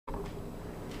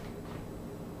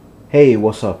Hey,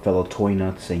 what's up, fellow toy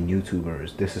nuts and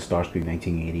YouTubers? This is Starscream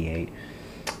 1988,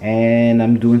 and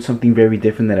I'm doing something very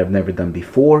different that I've never done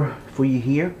before for you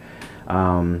here.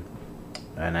 Um,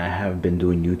 and I have been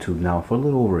doing YouTube now for a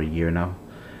little over a year now.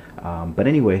 But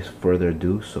anyways, further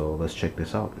ado, so let's check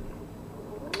this out.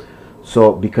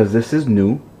 So, because this is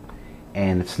new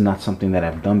and it's not something that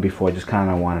I've done before, I just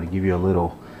kind of wanted to give you a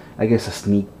little, I guess, a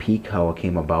sneak peek how it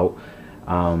came about.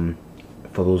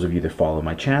 For those of you that follow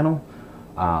my channel,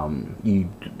 you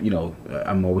know,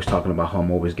 I'm always talking about how I'm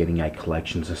always getting like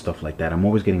collections and stuff like that. I'm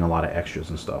always getting a lot of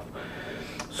extras and stuff.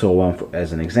 So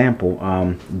as an example,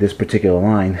 this particular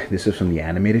line, this is from the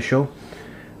animated show.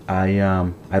 I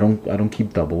don't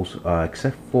keep doubles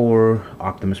except for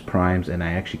Optimus Primes, and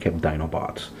I actually kept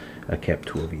Dinobots. I kept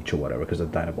 2 of each or whatever because the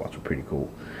Dinobots were pretty cool.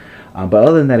 But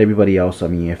other than that, everybody else, I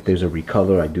mean, if there's a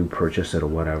recolor, I do purchase it or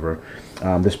whatever.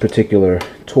 This particular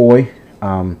toy,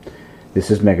 this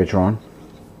is Megatron,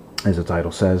 as the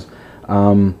title says.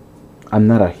 I'm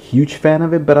not a huge fan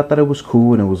of it, but I thought it was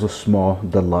cool, and it was a small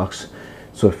deluxe,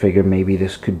 so I figured maybe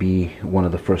this could be one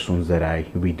of the first ones that I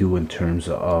redo in terms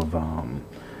of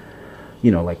you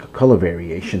know, like a color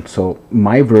variation. So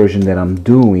my version that I'm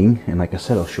doing, and like I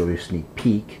said, I'll show you a sneak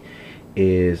peek,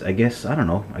 is, I guess, I don't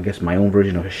know, I guess my own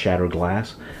version of a shattered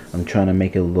glass. I'm trying to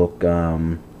make it look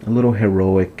a little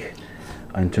heroic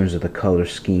in terms of the color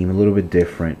scheme, a little bit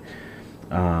different.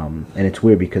 And it's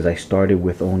weird because I started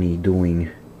with only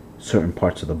doing certain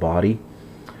parts of the body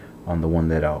on the one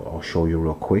that I'll show you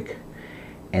real quick,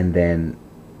 and then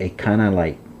it kind of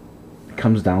like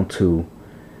comes down to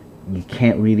you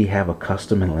can't really have a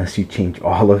custom unless you change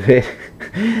all of it.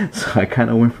 So I kind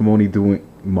of went from only doing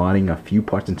modding a few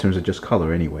parts in terms of just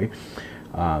color anyway,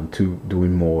 to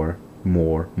doing more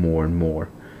and more.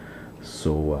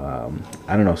 So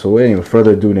I don't know. So anyway,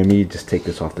 further ado, let me just take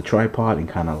this off the tripod and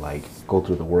kind of like go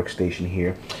through the workstation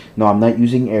here. No, I'm not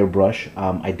using airbrush.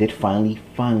 I did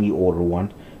finally order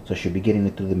one, so I should be getting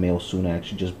it through the mail soon. I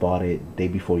actually just bought it day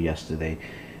before yesterday,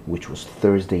 which was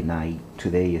Thursday night.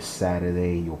 Today is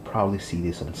Saturday. You'll probably see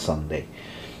this on Sunday.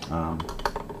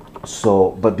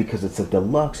 So, but because it's a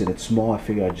deluxe and it's small, I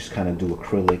figure I just kind of do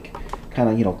acrylic, kind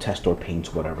of, you know, test or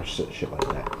paints, whatever, shit like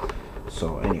that.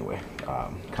 So anyway,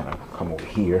 kind of come over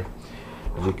here.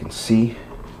 As you can see,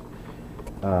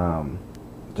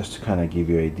 just to kind of give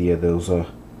you an idea, those are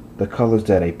the colors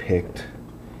that I picked.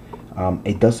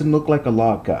 It doesn't look like a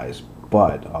lot, guys,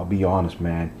 but I'll be honest,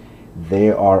 man,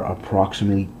 there are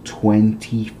approximately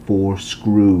 24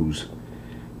 screws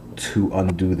to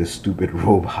undo this stupid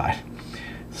robot.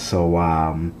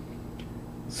 So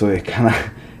so it kind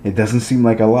of, it doesn't seem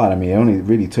like a lot. I mean, it only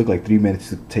really took like 3 minutes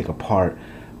to take apart,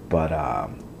 but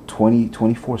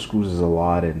 24 screws is a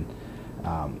lot. And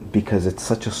because it's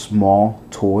such a small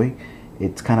toy,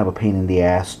 it's kind of a pain in the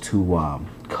ass to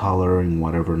color and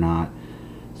whatever not.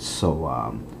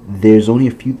 So there's only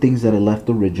a few things that I left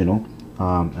original.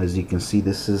 As you can see,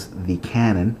 this is the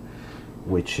cannon,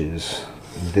 which is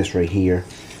this right here.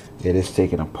 It is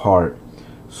taken apart.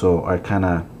 So I kind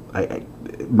of,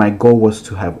 my goal was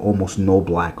to have almost no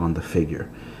black on the figure.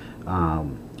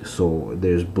 So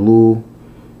there's blue,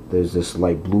 there's this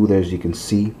light blue there, as you can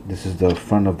see. This is the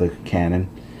front of the cannon.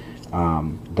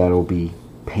 That'll be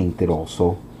painted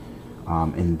also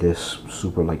in this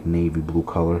super like navy blue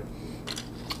color.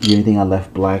 The only thing I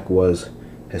left black was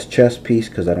his chest piece,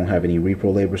 because I don't have any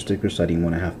repro labor stickers, so I didn't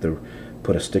want to have to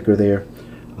put a sticker there.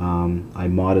 I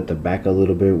modded the back a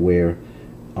little bit, where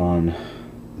on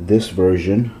this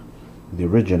version, the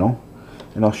original,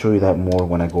 and I'll show you that more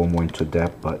when I go more into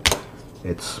depth, but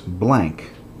it's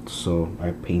blank, so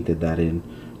I painted that in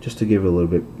just to give it a little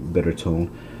bit better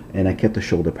tone, and I kept the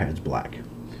shoulder pads black.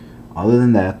 Other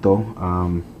than that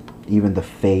though, even the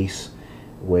face,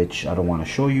 which I don't want to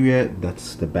show you yet,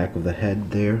 that's the back of the head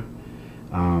there,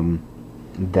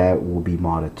 that will be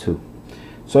modded too.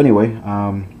 So anyway,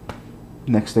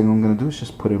 next thing I'm gonna do is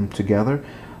just put them together.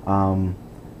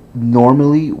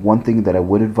 Normally, one thing that I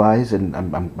would advise, and I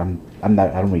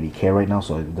don't really care right now,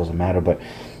 so it doesn't matter, but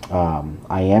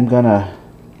I am gonna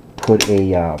put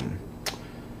a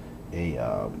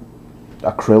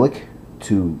acrylic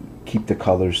to keep the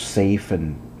colors safe,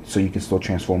 and so you can still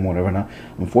transform whatever. Now,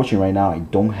 unfortunately, right now I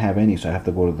don't have any, so I have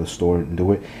to go to the store and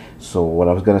do it. So what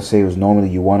I was gonna say was, normally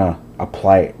you wanna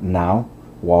apply it now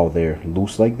while they're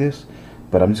loose like this,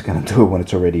 but I'm just gonna do it when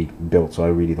it's already built, so I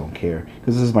really don't care,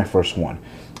 because this is my first one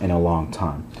in a long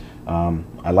time.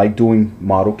 I like doing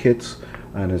model kits,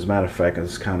 and as a matter of fact, I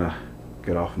just kind of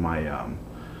get off my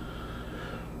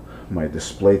my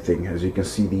display thing. As you can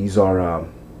see, these are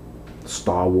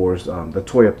Star Wars. The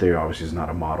toy up there obviously is not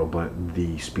a model, but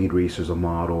the Speed Racer's a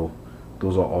model.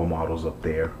 Those are all models up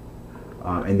there.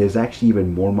 And there's actually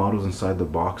even more models inside the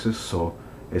boxes, so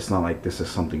it's not like this is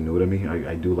something new to me.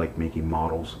 I do like making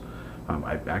models.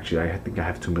 I think I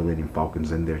have 2 Millennium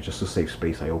Falcons in there just to save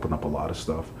space. I open up a lot of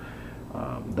stuff.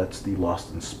 That's the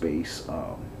Lost in Space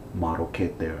model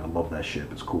kit there. I love that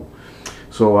shit. It's cool.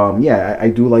 So yeah, I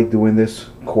do like doing this.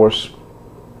 Of course,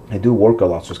 I do work a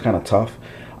lot, so it's kind of tough.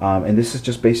 And this is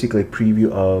just basically a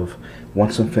preview of,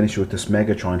 once I'm finished with this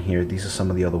Megatron here, these are some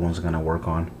of the other ones I'm going to work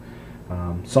on.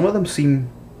 Some of them seem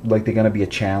like they're going to be a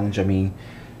challenge. I mean,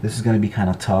 this is going to be kind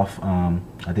of tough.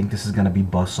 I think this is going to be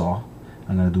Buzzsaw.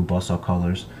 I'm going to do Buzzsaw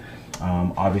colors.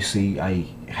 Obviously, I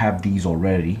have these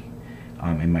already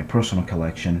in my personal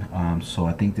collection. So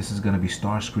I think this is going to be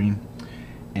Starscream.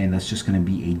 And that's just going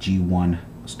to be a G1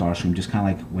 Starscream, just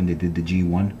kind of like when they did the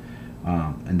G1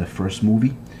 in the first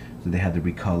movie. So they had the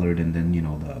recolored and then, you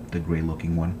know, the gray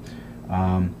looking one.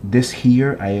 This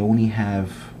here, I only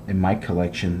have in my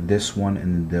collection this one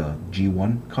and the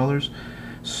G1 colors.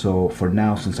 So for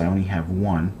now, since I only have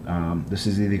one, this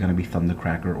is either going to be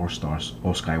Thundercracker or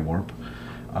Skywarp.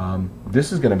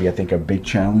 This is going to be, I think, a big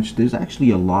challenge. There's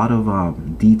actually a lot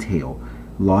of detail,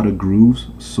 a lot of grooves,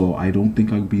 so I don't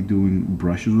think I'll be doing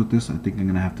brushes with this. I think I'm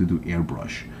going to have to do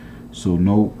airbrush. So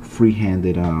no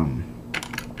free-handed,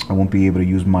 I won't be able to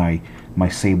use my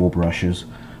sable brushes.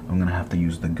 I'm going to have to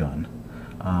use the gun.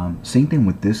 Same thing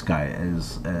with this guy.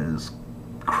 As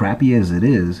crappy as it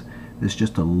is, there's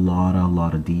just a lot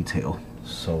of detail.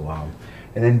 So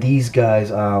and then these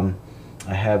guys, I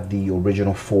have the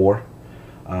original 4.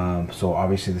 So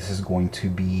obviously this is going to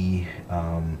be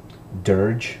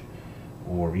Dirge,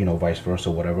 or, you know, vice versa,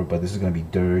 whatever, but this is going to be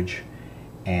Dirge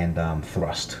and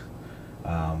Thrust.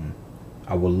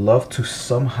 I would love to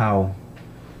somehow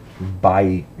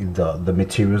buy the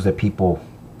materials that people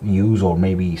use, or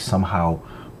maybe somehow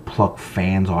pluck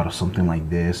fans out of something like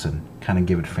this and kind of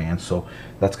give it fans. So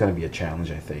that's going to be a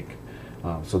challenge, I think.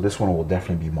 So this one will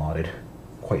definitely be modded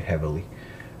quite heavily.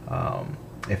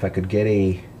 If I could get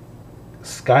a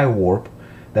Skywarp,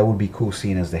 that would be cool,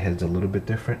 seeing as the head's a little bit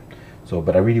different. So,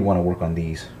 but I really want to work on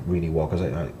these really well, because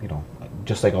I you know,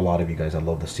 just like a lot of you guys, I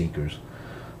love the Seekers.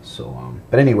 So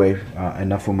but anyway,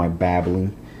 enough with my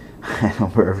babbling. I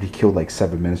know we're already killed like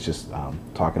 7 minutes just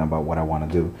talking about what I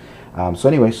want to do. So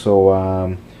anyway, so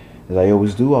as I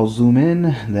always do, I'll zoom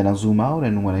in, then I'll zoom out,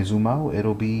 and when I zoom out,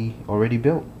 it'll be already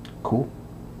built. Cool.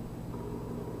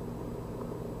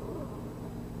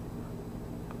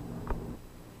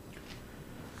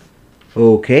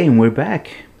 Okay, and we're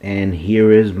back, and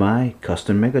here is my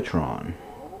custom Megatron.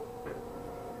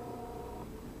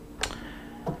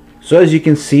 So as you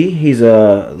can see, he's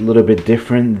a little bit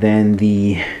different than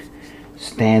the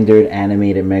standard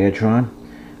animated Megatron.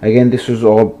 Again, this was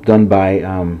all done by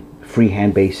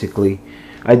freehand, basically.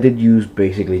 I did use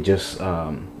basically just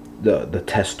the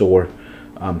test store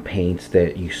paints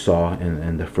that you saw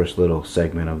in the first little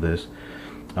segment of this.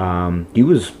 He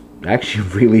was actually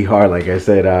really hard. Like I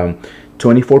said,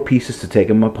 24 pieces to take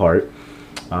him apart.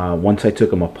 Once I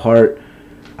took him apart,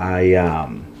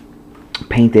 I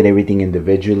painted everything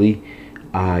individually.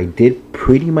 I did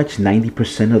pretty much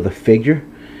 90% of the figure.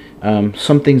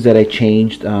 Some things that I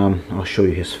changed, I'll show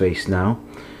you his face now.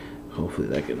 Hopefully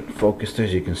that can focus there,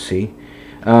 as you can see.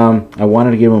 I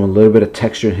wanted to give him a little bit of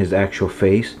texture in his actual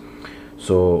face,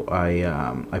 so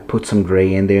I put some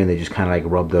gray in there, and they just kind of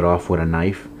like rubbed it off with a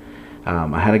knife.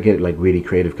 I had to get like really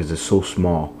creative because it's so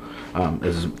small.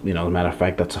 As you know, as a matter of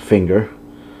fact, that's a finger.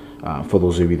 For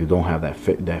those of you that don't have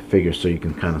that figure, so you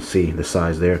can kind of see the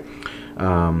size there.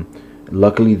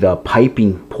 Luckily, the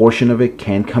piping portion of it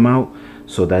can come out,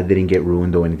 so that didn't get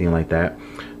ruined or anything like that.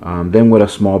 Then with a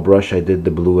small brush, I did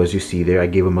the blue, as you see there. I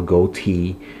gave him a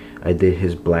goatee. I did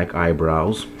his black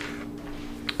eyebrows.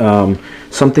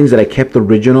 Some things that I kept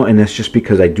original, and that's just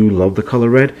because I do love the color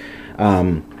red.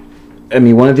 I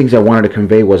mean, one of the things I wanted to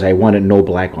convey was I wanted no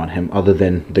black on him other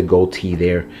than the goatee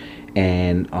there.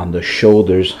 And on the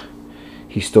shoulders,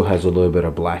 he still has a little bit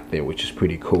of black there, which is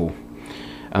pretty cool.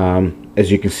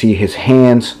 As you can see, his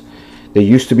hands, they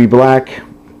used to be black.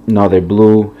 Now they're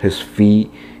blue. His feet,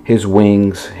 his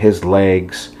wings, his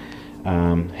legs,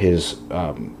 his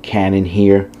cannon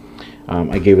here.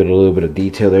 I gave it a little bit of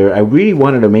detail there. I really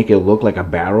wanted to make it look like a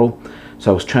barrel. So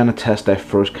I was trying to test that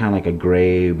first, kind of like a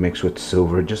gray mixed with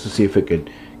silver, just to see if it could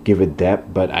give it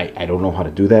depth. But I don't know how to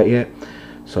do that yet.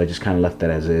 So I just kind of left that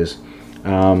as is.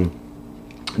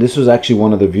 This was actually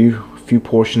one of the few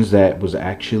portions that was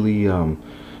actually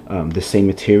the same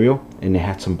material, and it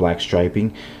had some black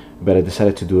striping, but I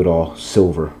decided to do it all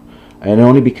silver, and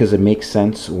only because it makes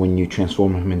sense when you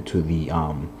transform him into the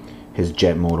his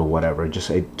jet mode or whatever.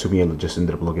 To me, it just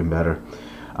ended up looking better.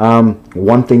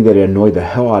 One thing that annoyed the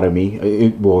hell out of me,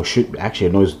 well, should actually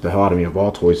annoys the hell out of me of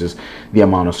all toys, is the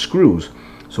amount of screws.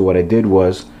 So what I did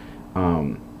was,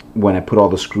 when I put all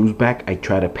the screws back, I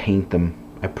try to paint them.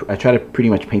 I try to pretty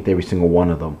much paint every single one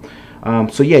of them.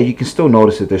 So yeah, you can still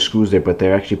notice that there's screws there, but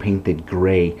they're actually painted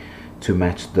gray to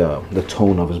match the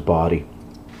tone of his body.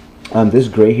 This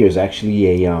gray here is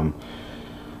actually a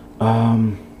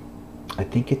I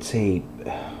think it's a,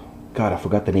 God, I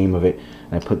forgot the name of it.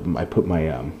 And I put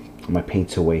my my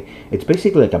paints away. It's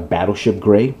basically like a battleship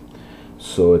gray,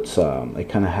 so it's it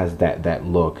kind of has that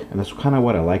look, and that's kind of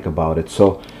what I like about it.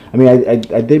 So I mean,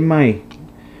 I did my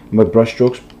brush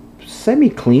strokes semi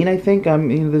clean. I think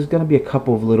there's gonna be a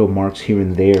couple of little marks here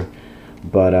and there,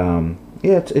 but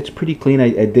yeah, it's pretty clean.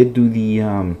 I did do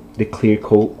the clear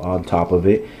coat on top of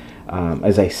it,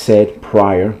 as I said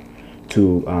prior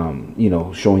to you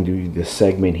know, showing you the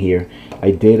segment here.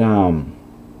 I did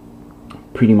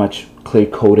pretty much clear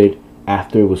coated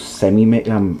after it was semi made.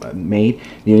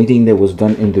 The only thing that was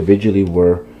done individually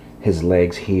were his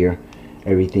legs here.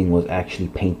 Everything was actually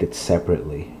painted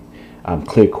separately,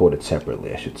 clear coated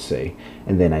separately, I should say,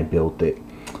 and then I built it.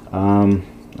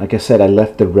 Like I said, I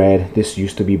left the red. This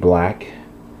used to be black,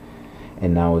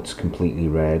 and now it's completely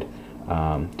red.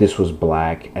 This was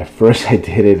black. At first I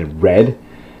did it red,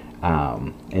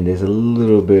 and there's a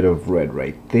little bit of red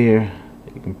right there.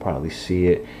 You can probably see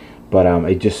it, but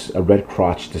a red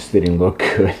crotch just didn't look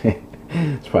good.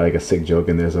 It's probably like a sick joke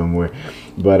in there somewhere,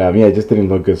 but yeah, it just didn't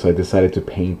look good, so I decided to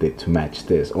paint it to match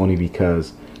this, only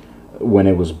because when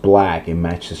it was black, it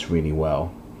matched this really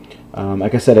well.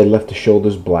 Like I said, I left the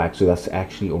shoulders black, so that's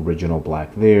actually original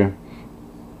black there.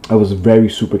 I was very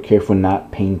super careful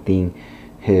not painting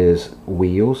his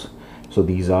wheels, so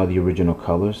these are the original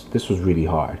colors. This was really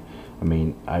hard. I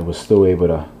mean, I was still able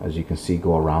to, as you can see,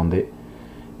 go around it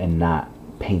and not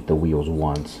paint the wheels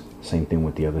once. Same thing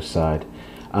with the other side.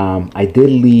 I did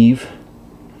leave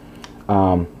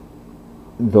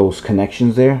those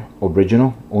connections there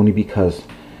original, only because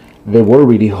they were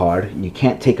really hard. You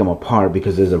can't take them apart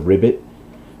because there's a rivet,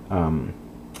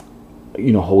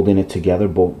 you know, holding it together,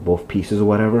 both pieces or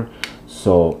whatever.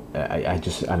 So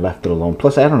I left it alone.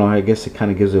 Plus, I don't know, I guess it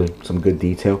kind of gives it some good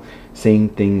detail. Same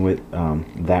thing with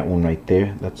that one right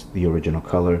there. That's the original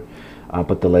color,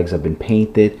 but the legs have been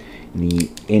painted.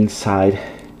 The inside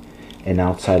and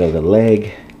outside of the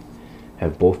leg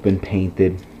have both been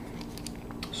painted,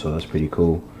 so that's pretty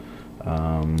cool.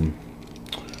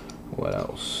 What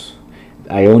else?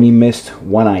 I only missed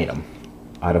one item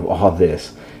out of all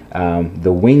this.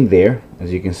 The wing there,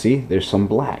 as you can see, there's some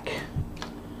black.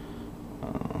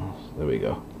 There we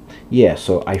go. Yeah,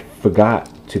 so I forgot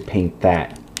to paint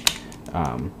that,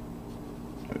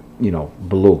 you know,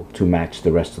 blue to match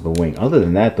the rest of the wing. Other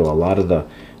than that, though, a lot of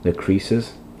the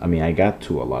creases, I mean, I got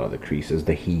to a lot of the creases.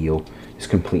 The heel is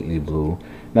completely blue.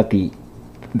 Not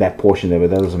that portion there,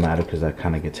 but that doesn't matter because that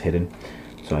kind of gets hidden,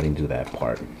 so I didn't do that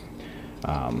part.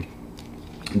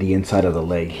 The inside of the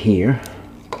leg here,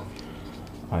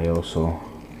 I also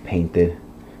painted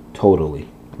totally,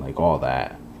 like all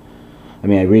that. I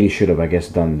mean, I really should have, I guess,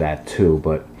 done that too,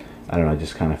 but I don't know, I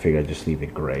just kind of figured I'd just leave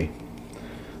it gray.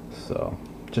 So,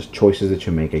 just choices that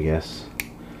you make, I guess.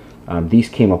 These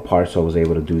came apart, so I was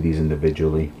able to do these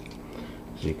individually,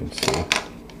 as you can see.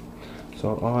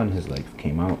 So, all on his leg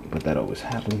came out, but that always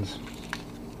happens.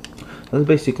 That's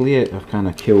basically it. I've kind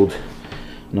of killed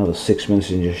another 6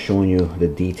 minutes in just showing you the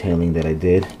detailing that I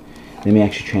did. Let me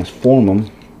actually transform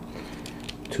him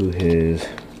to his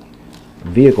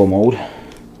vehicle mode,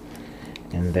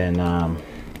 and then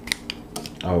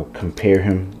I'll compare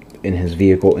him in his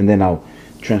vehicle, and then I'll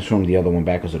transform the other one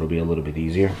back because it'll be a little bit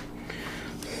easier.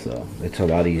 So it's a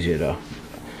lot easier to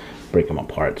break them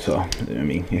apart. So I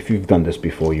mean, if you've done this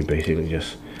before, you basically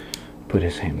just put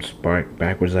his hands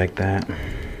backwards like that.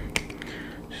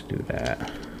 Just do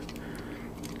that,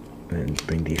 and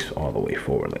bring these all the way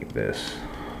forward like this.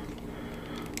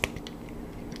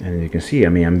 And you can see, I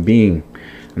mean, I'm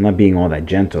not being all that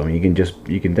gentle. I mean,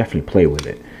 you can definitely play with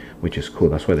it, which is cool.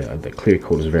 That's why the clear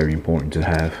coat is very important to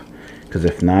have, because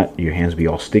if not, your hands be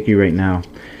all sticky right now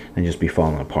and just be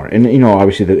falling apart. And you know,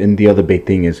 obviously, the other big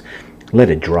thing is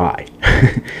let it dry.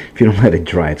 If you don't let it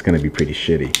dry, it's gonna be pretty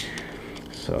shitty.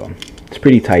 So it's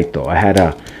pretty tight though. I had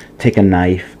to take a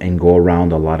knife and go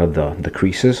around a lot of the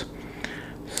creases.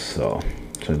 So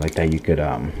like that, you could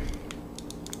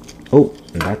oh,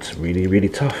 that's really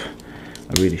tough.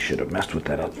 I really should have messed with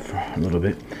that up for a little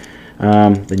bit.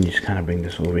 Then you just kind of bring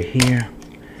this over here,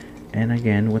 and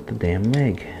again with the damn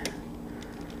leg.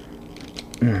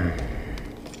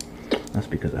 That's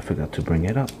because I forgot to bring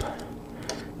it up.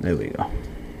 There we go.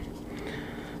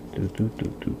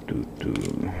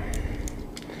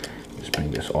 Just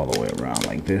bring this all the way around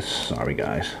like this. Sorry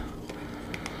guys.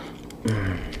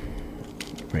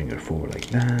 Bring it forward like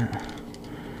that.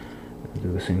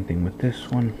 Do the same thing with this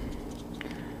one.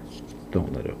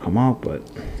 Don't let it come out, but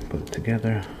put it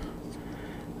together.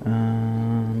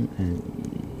 And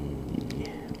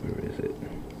where is it?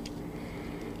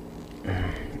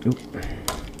 Oop.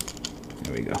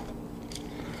 There we go.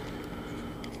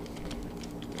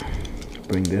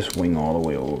 Bring this wing all the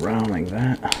way around like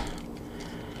that.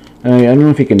 I don't know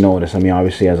if you can notice. I mean,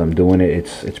 obviously, as I'm doing it,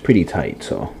 it's pretty tight.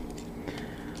 So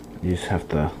you just have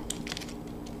to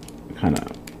kind of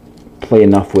play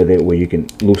enough with it where you can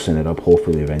loosen it up.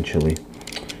 Hopefully, eventually,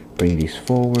 bring these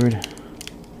forward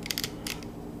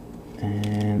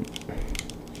and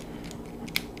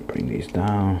bring these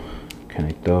down.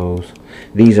 Connect those.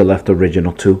 These are left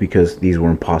original too because these were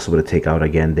impossible to take out.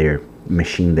 Again, they're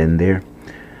machined in there.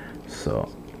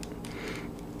 So,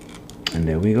 and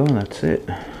there we go. That's it.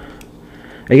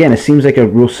 Again, it seems like a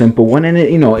real simple one, and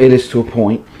it, you know, it is to a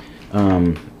point.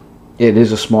 It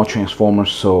is a small transformer,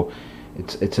 so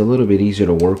it's a little bit easier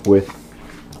to work with.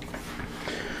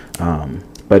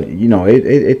 But you know,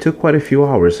 it took quite a few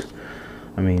hours.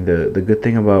 I mean, the good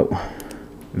thing about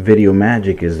Video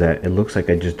Magic is that it looks like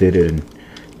I just did it in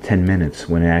 10 minutes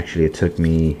when it took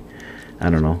me, I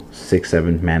don't know,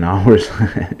 6-7 man hours.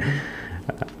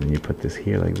 Then you put this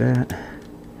here like that,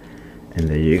 and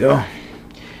there you go.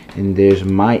 And there's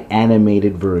my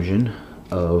animated version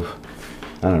of,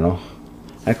 I don't know,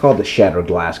 I call it Shattered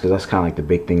Glass because that's kind of like the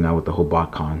big thing now with the whole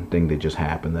BotCon thing that just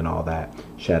happened and all that.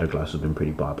 Shattered Glass has been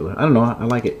pretty popular. I don't know, I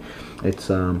like it. It's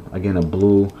again a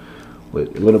blue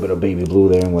with a little bit of baby blue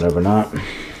there and whatever not. I'm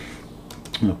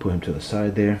gonna put him to the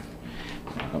side there.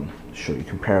 Show you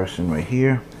comparison right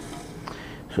here.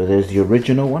 So there's the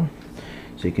original one.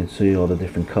 So you can see all the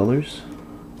different colors.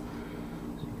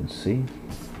 As you can see,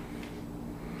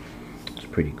 it's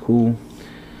pretty cool.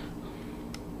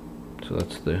 So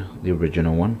that's the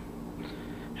original one.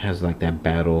 Has like that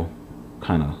battle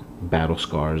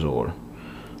scars or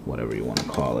whatever you want to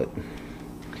call it.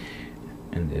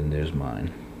 And then there's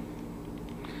mine.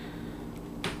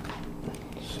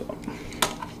 So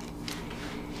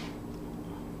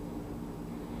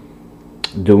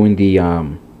doing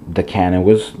the cannon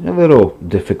was a little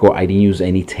difficult. I didn't use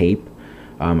any tape.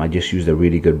 I just used a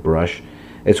really good brush.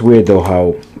 It's weird though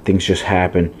how things just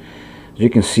happen. As you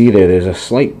can see there's a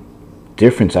slight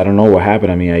difference. I don't know what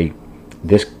happened. I mean,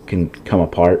 this can come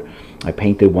apart. I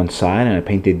painted one side and I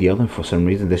painted the other. For some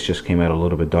reason this just came out a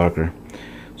little bit darker.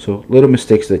 So little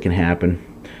mistakes that can happen.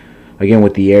 Again,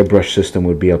 with the airbrush system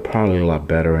would be probably a lot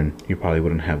better, and you probably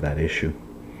wouldn't have that issue.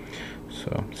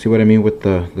 So see what I mean with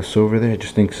the silver there? I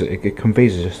just think it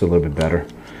conveys it just a little bit better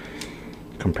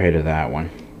compared to that one.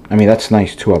 I mean, that's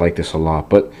nice too. I like this a lot,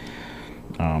 but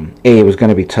it was going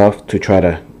to be tough to try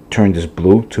to turn this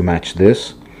blue to match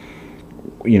this,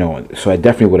 you know, so I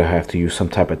definitely would have to use some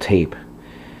type of tape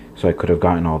so I could have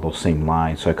gotten all those same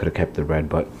lines, so I could have kept the red,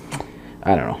 but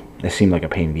I don't know, it seemed like a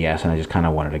pain in the ass and I just kind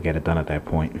of wanted to get it done at that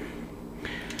point.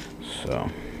 So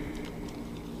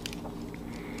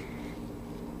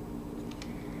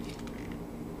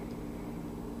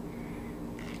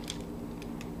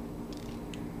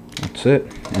that's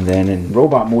it. And then in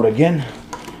robot mode again,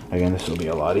 this will be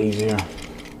a lot easier.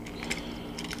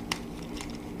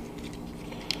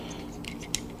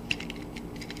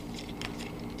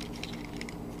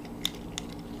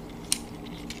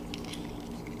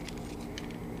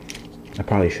 I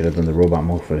probably should have done the robot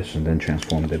mode first and then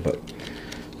transformed it, but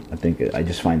I think I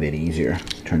just find it easier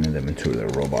turning them into the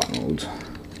robot modes.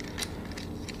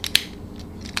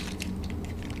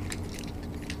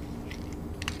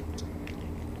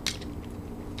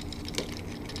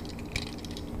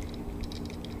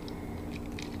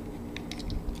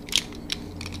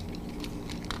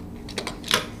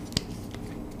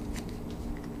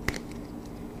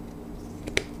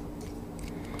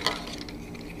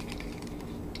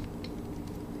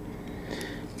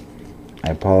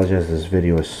 I apologize this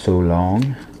video is so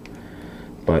long,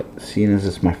 but seeing as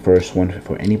it's my first one,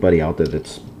 for anybody out there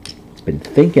that's been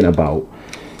thinking about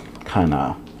kind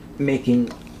of making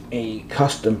a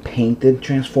custom painted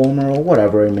transformer or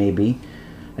whatever it may be,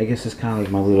 I guess it's kind of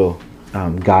like my little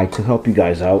guide to help you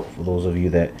guys out, for those of you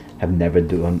that have never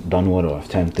done one or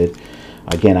attempted.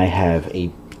 Again, I have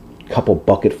a couple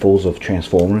bucketfuls of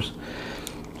transformers,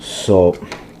 so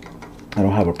I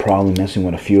don't have a problem messing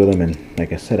with a few of them. And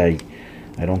like I said, I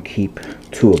don't keep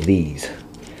 2 of these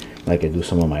like I do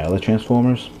some of my other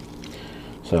transformers.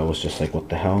 So I was just like, what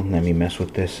the hell, let me mess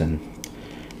with this. And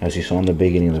as you saw in the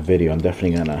beginning of the video, I'm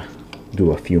definitely gonna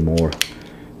do a few more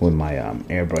when my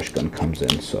airbrush gun comes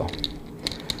in. So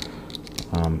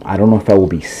I don't know if I will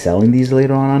be selling these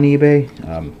later on eBay.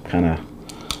 Kind of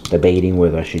debating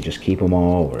whether I should just keep them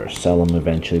all or sell them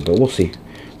eventually, but we'll see.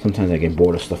 Sometimes I get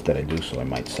bored of stuff that I do, so I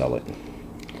might sell it.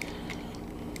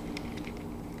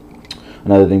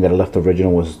 Another thing that I left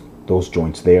original was those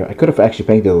joints there. I could have actually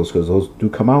painted those because those do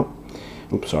come out.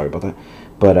 Oops, sorry about that.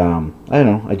 But I don't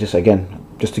know. I just, again,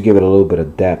 just to give it a little bit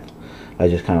of depth, I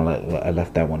just kind of I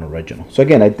left that one original. So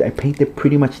again, I painted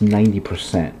pretty much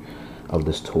 90% of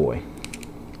this toy.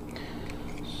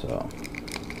 So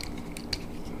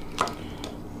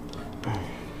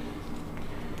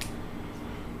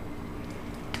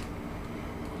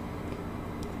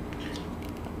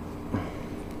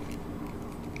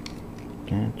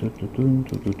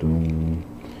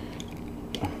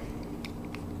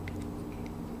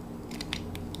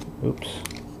oops.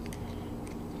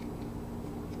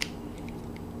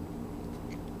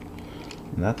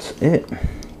 And that's it.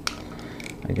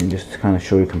 I can just kind of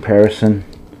show you comparison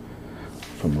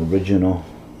from original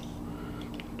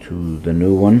to the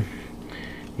new one.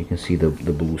 You can see the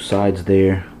blue sides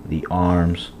there, the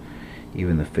arms,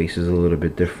 even the face is a little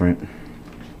bit different.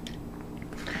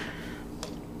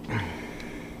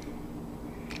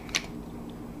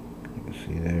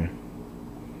 There.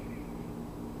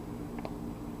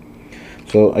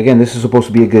 So again, this is supposed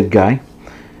to be a good guy,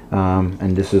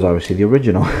 and this is obviously the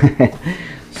original.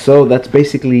 So that's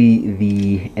basically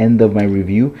the end of my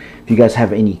review. If you guys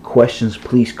have any questions,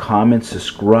 please comment,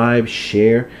 subscribe,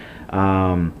 share.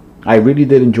 I really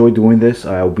did enjoy doing this.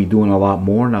 I'll be doing a lot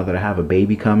more now that I have a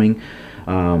baby coming.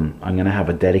 I'm gonna have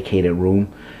a dedicated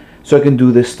room so I can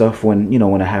do this stuff when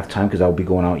when I have time, because I'll be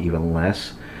going out even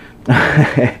less.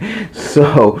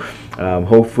 So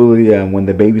hopefully when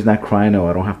the baby's not crying or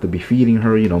I don't have to be feeding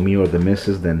her, me or the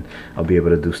missus, then I'll be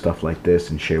able to do stuff like this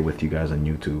and share with you guys on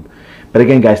YouTube. But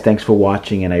again, guys, thanks for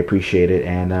watching, and I appreciate it,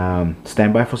 and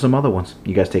stand by for some other ones.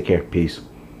 You guys take care. Peace.